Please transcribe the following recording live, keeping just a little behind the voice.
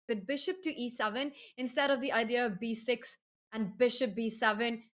but bishop to e7 instead of the idea of b6 and bishop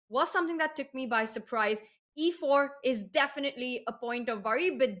b7 was something that took me by surprise. E4 is definitely a point of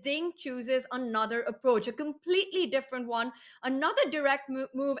worry, but Ding chooses another approach, a completely different one, another direct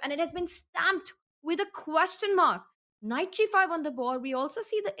move, and it has been stamped with a question mark. Knight g5 on the board. We also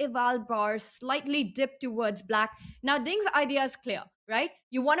see the eval bar slightly dip towards black. Now, Ding's idea is clear, right?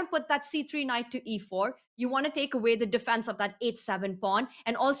 You want to put that c3 knight to e4. You want to take away the defense of that h7 pawn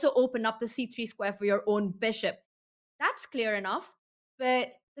and also open up the c3 square for your own bishop. That's clear enough.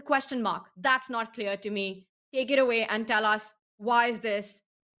 But the question mark, that's not clear to me. Take it away and tell us why is this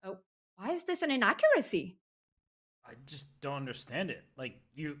an inaccuracy? I just don't understand it. Like,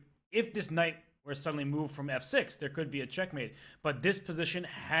 if this knight were suddenly moved from f6, there could be a checkmate. But this position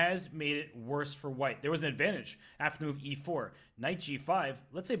has made it worse for white. There was an advantage after the move e4. Knight g5,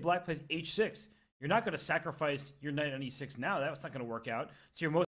 let's say black plays h6. You're not going to sacrifice your knight on e6 now. That's not going to work out. So you're most